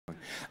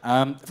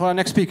For our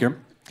next speaker,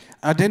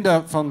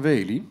 Adinda van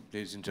Wely,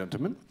 ladies and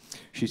gentlemen,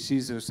 she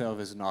sees herself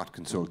as an art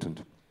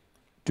consultant.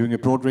 Doing a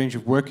broad range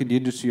of work in the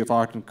industry of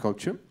art and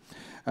culture,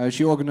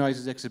 she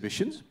organizes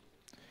exhibitions,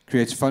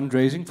 creates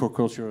fundraising for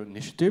cultural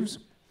initiatives,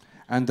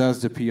 and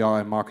does the PR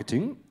and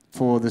marketing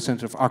for the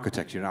Center of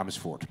Architecture in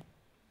Amersfoort.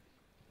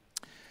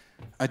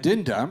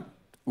 Adinda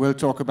will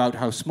talk about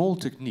how small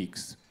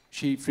techniques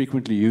she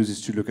frequently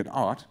uses to look at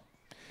art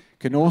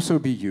can also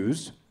be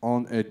used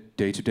on a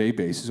day-to-day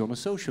basis on a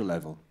social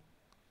level.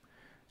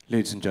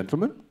 Ladies and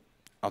gentlemen,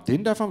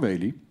 Adinda van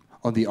Wely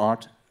on the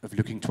art of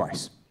looking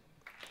twice.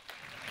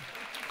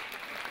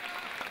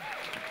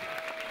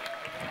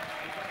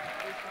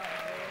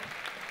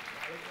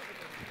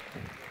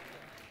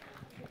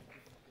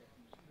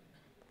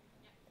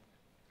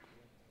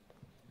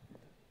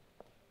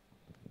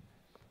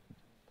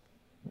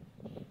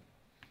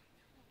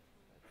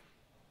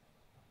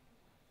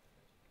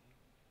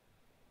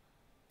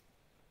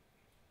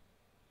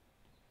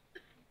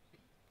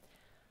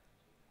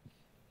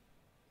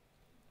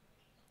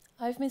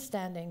 I've been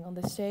standing on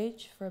the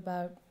stage for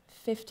about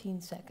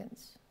 15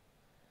 seconds.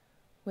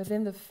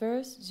 Within the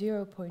first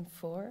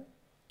 0.4,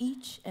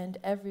 each and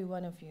every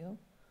one of you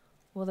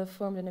will have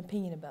formed an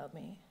opinion about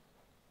me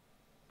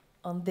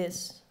on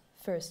this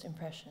first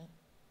impression.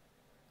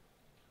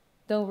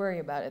 Don't worry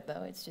about it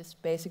though, it's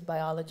just basic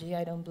biology,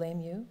 I don't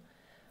blame you.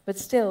 But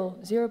still,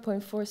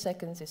 0.4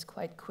 seconds is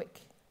quite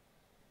quick.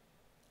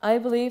 I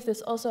believe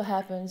this also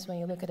happens when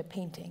you look at a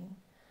painting.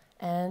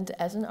 And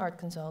as an art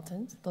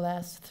consultant, the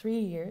last 3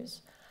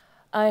 years,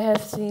 I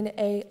have seen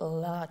a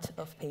lot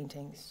of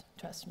paintings,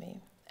 trust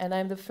me. And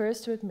I'm the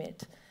first to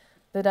admit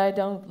that I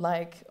don't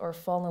like or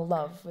fall in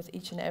love with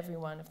each and every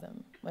one of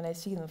them when I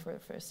see them for the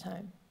first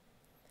time.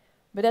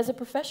 But as a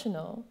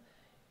professional,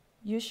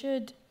 you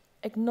should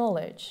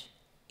acknowledge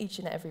each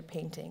and every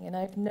painting. And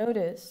I've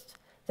noticed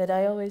that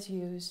I always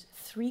use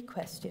 3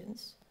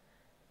 questions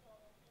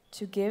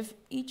to give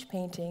each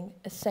painting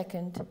a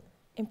second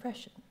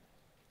impression.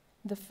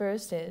 The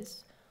first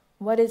is,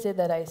 what is it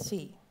that I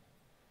see?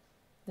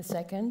 The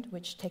second,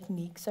 which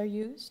techniques are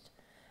used?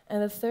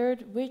 And the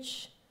third,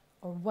 which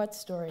or what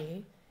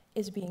story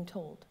is being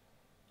told?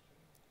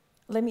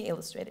 Let me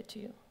illustrate it to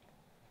you.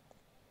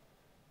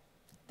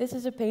 This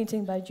is a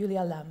painting by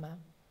Julia Lama.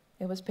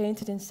 It was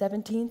painted in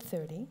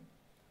 1730,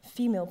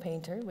 female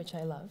painter, which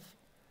I love.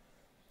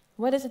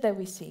 What is it that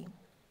we see?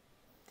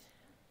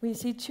 We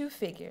see 2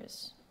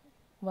 figures,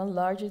 one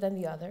larger than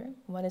the other.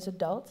 One is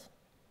adult,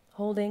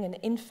 holding an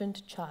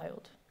infant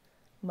child.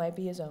 Might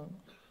be his own,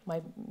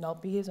 might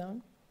not be his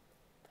own.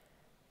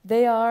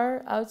 They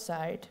are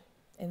outside.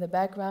 In the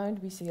background,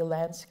 we see a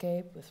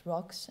landscape with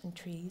rocks and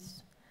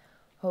trees.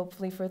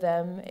 Hopefully for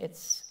them,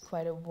 it's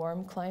quite a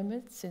warm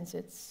climate, since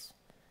it's,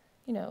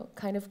 you know,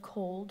 kind of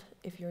cold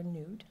if you're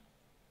nude,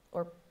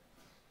 or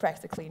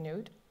practically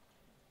nude.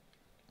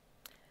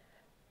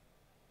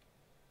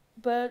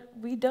 But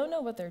we don't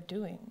know what they're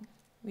doing.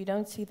 We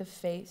don't see the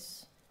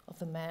face of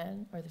the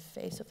man or the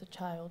face of the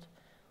child.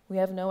 We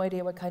have no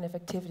idea what kind of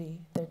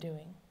activity they're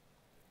doing.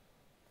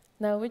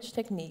 Now, which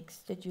techniques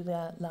did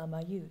Julia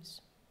Lama use?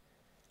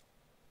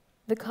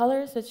 The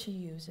colors that she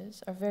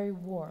uses are very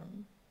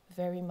warm,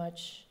 very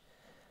much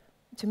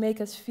to make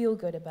us feel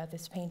good about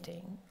this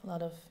painting. A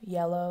lot of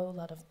yellow, a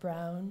lot of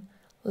brown,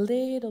 a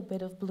little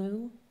bit of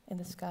blue in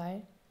the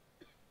sky.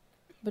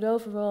 But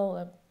overall,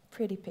 a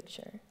pretty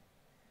picture.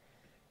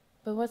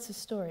 But what's the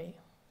story?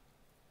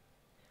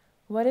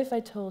 What if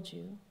I told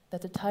you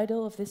that the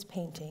title of this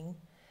painting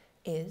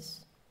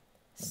is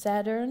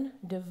Saturn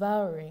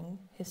devouring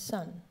his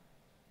son?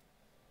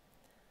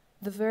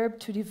 The verb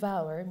to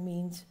devour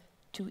means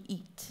to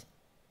eat.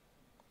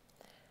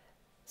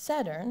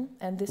 Saturn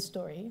and this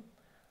story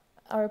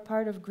are a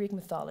part of Greek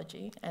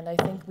mythology, and I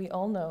think we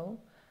all know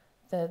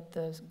that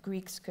the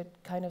Greeks could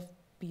kind of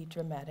be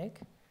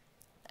dramatic.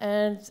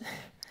 And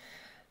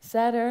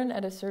Saturn,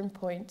 at a certain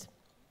point,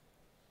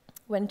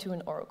 went to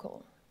an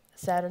oracle.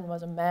 Saturn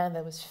was a man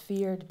that was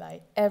feared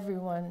by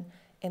everyone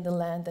in the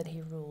land that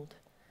he ruled,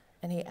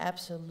 and he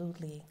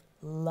absolutely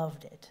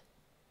loved it.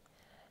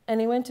 And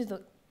he went to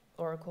the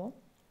oracle,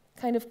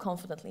 kind of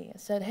confidently,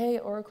 and said, "Hey,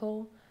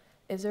 oracle,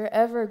 is there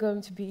ever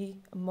going to be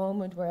a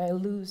moment where I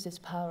lose this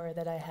power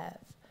that I have,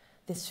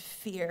 this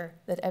fear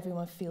that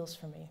everyone feels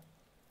for me?"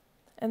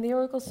 And the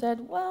oracle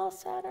said, "Well,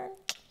 Saturn,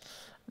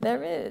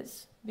 there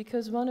is,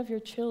 because one of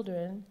your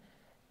children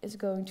is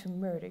going to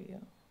murder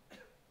you."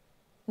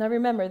 Now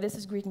remember, this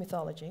is Greek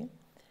mythology.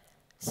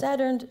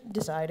 Saturn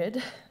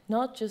decided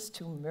not just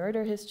to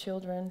murder his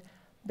children,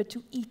 but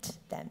to eat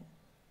them.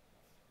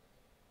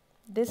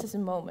 This is a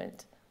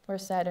moment where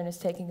Saturn is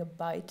taking a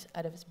bite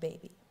out of his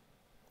baby.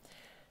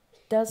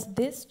 Does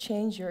this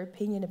change your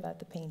opinion about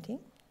the painting?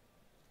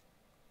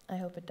 I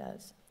hope it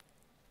does.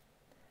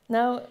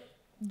 Now,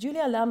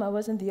 Julia Lama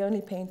wasn't the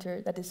only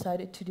painter that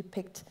decided to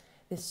depict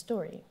this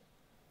story.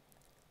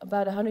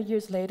 About 100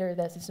 years later,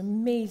 there's this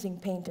amazing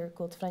painter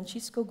called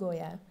Francisco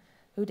Goya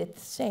who did the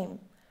same,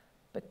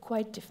 but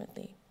quite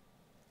differently.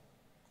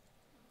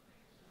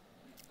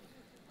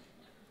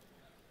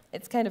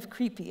 It's kind of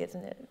creepy,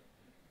 isn't it?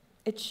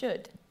 It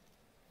should.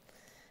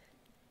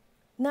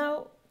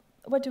 Now,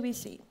 what do we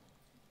see?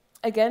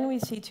 Again, we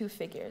see two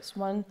figures,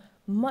 one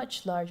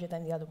much larger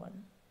than the other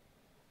one.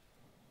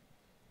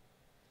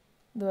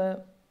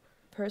 The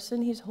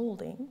person he's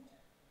holding,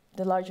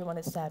 the larger one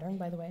is Saturn,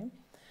 by the way.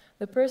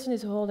 The person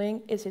he's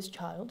holding is his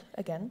child,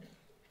 again.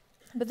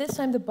 But this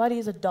time the body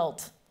is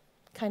adult,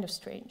 kind of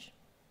strange.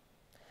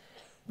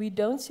 We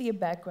don't see a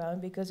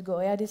background because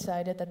Goya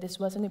decided that this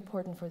wasn't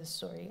important for the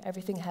story.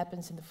 Everything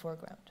happens in the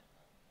foreground.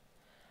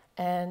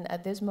 And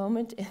at this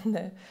moment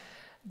in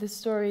the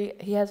story,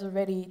 he has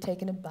already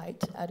taken a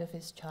bite out of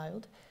his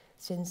child,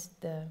 since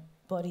the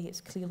body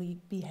is clearly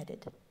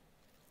beheaded.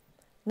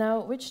 Now,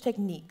 which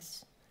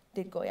techniques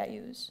did Goya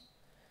use?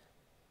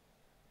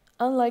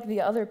 Unlike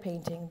the other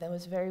painting that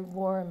was very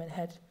warm and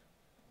had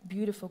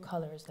beautiful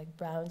colors like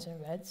browns and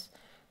reds,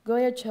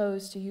 Goya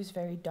chose to use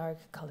very dark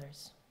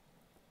colors.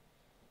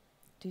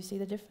 Do you see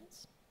the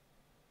difference?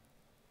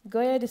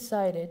 Goya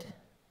decided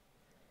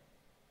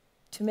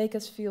to make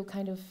us feel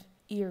kind of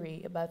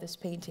eerie about this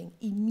painting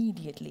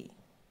immediately.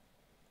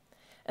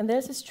 And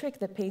there's this trick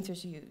that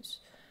painters use,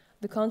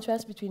 the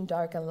contrast between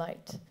dark and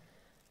light.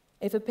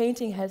 If a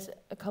painting has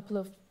a couple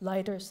of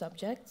lighter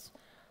subjects,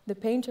 the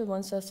painter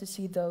wants us to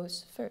see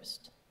those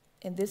first.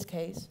 In this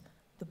case,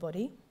 the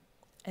body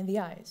and the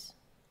eyes.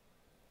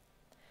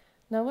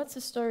 Now, what's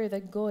the story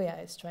that Goya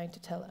is trying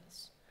to tell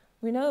us?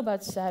 We know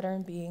about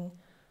Saturn being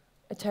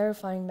a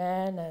terrifying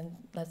man and,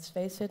 let's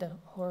face it, a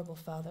horrible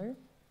father.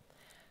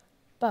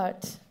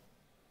 But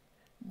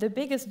the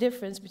biggest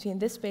difference between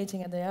this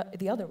painting and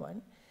the other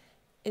one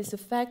is the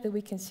fact that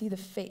we can see the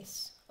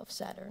face of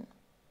Saturn.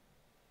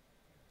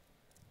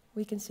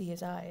 We can see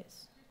his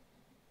eyes.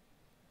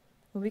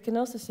 But we can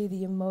also see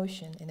the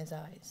emotion in his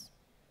eyes.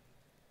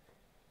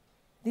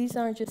 These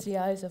aren't just the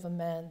eyes of a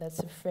man that's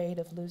afraid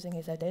of losing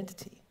his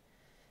identity.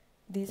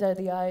 These are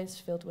the eyes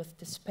filled with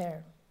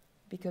despair,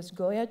 because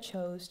Goya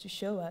chose to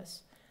show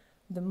us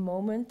the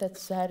moment that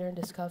Saturn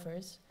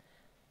discovers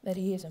that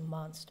he is a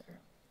monster,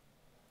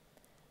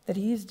 that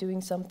he is doing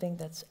something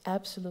that's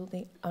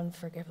absolutely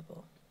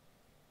unforgivable.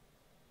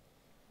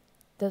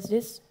 Does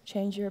this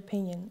change your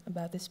opinion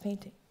about this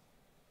painting?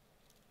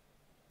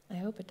 I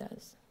hope it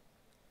does.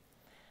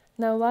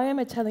 Now, why am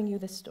I telling you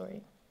this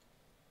story?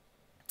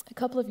 A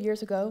couple of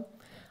years ago,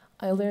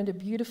 I learned a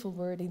beautiful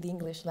word in the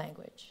English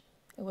language.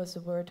 It was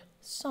the word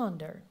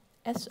sonder,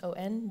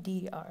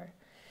 S-O-N-D-R.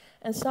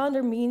 And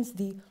sonder means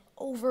the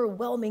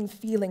overwhelming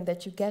feeling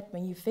that you get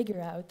when you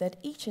figure out that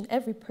each and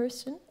every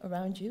person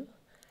around you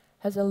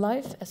has a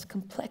life as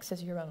complex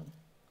as your own.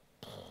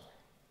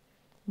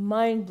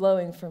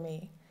 Mind-blowing for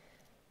me,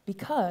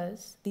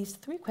 because these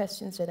 3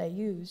 questions that I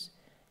use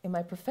in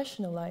my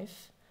professional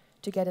life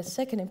to get a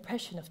second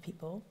impression of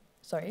people,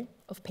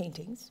 of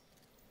paintings,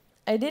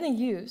 I didn't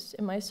use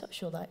in my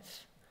social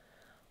life.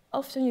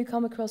 Often you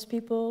come across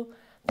people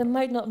that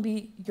might not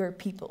be your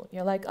people.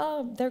 You're like,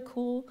 oh, they're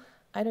cool.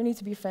 I don't need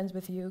to be friends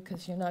with you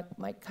because you're not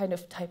my kind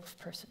of type of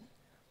person,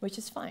 which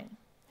is fine.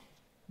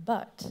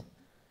 But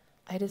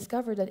I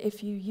discovered that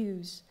if you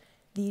use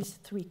these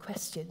 3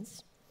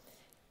 questions,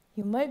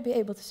 you might be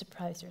able to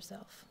surprise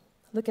yourself.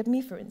 Look at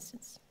me, for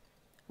instance.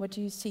 What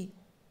do you see?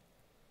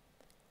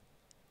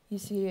 You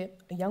see a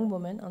young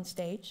woman on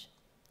stage,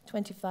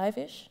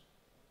 25-ish,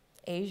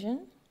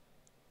 Asian,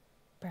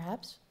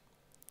 perhaps.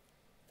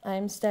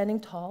 I'm standing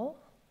tall,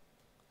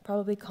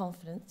 probably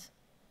confident.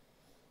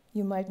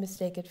 You might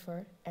mistake it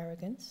for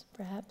arrogance,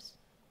 perhaps.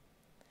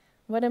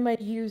 What am I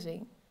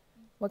using?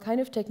 What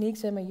kind of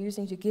techniques am I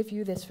using to give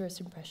you this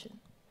first impression?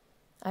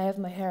 I have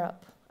my hair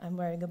up. I'm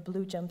wearing a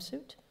blue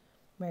jumpsuit,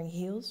 wearing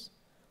heels.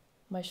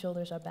 My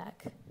shoulders are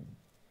back.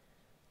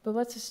 But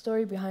what's the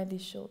story behind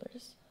these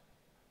shoulders?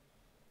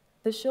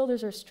 The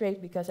shoulders are straight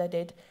because I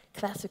did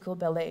classical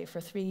ballet for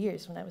 3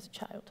 years when I was a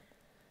child.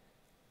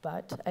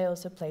 But I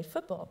also played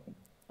football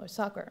or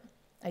soccer.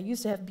 I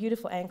used to have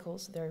beautiful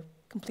ankles. They're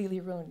completely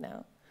ruined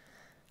now.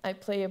 I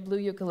play a blue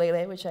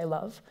ukulele, which I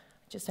love.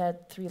 Just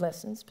had 3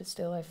 lessons, but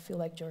still I feel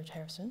like George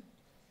Harrison.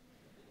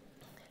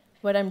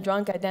 When I'm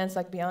drunk, I dance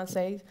like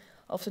Beyonce.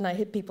 Often I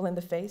hit people in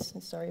the face,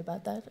 and sorry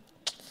about that.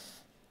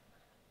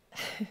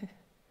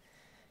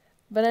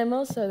 But I'm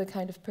also the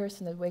kind of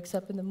person that wakes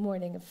up in the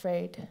morning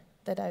afraid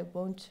that I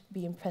won't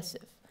be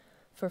impressive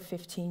for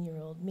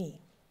 15-year-old me.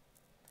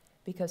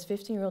 Because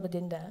 15-year-old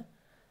Adinda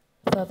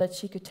thought that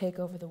she could take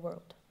over the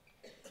world.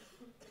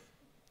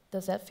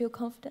 Does that feel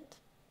confident?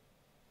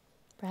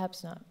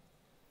 Perhaps not.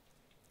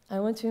 I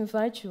want to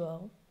invite you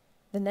all,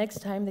 the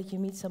next time that you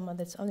meet someone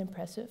that's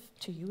unimpressive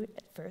to you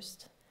at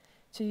first,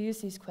 to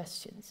use these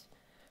questions,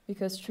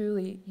 because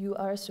truly you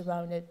are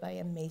surrounded by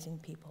amazing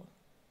people.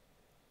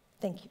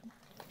 Thank you.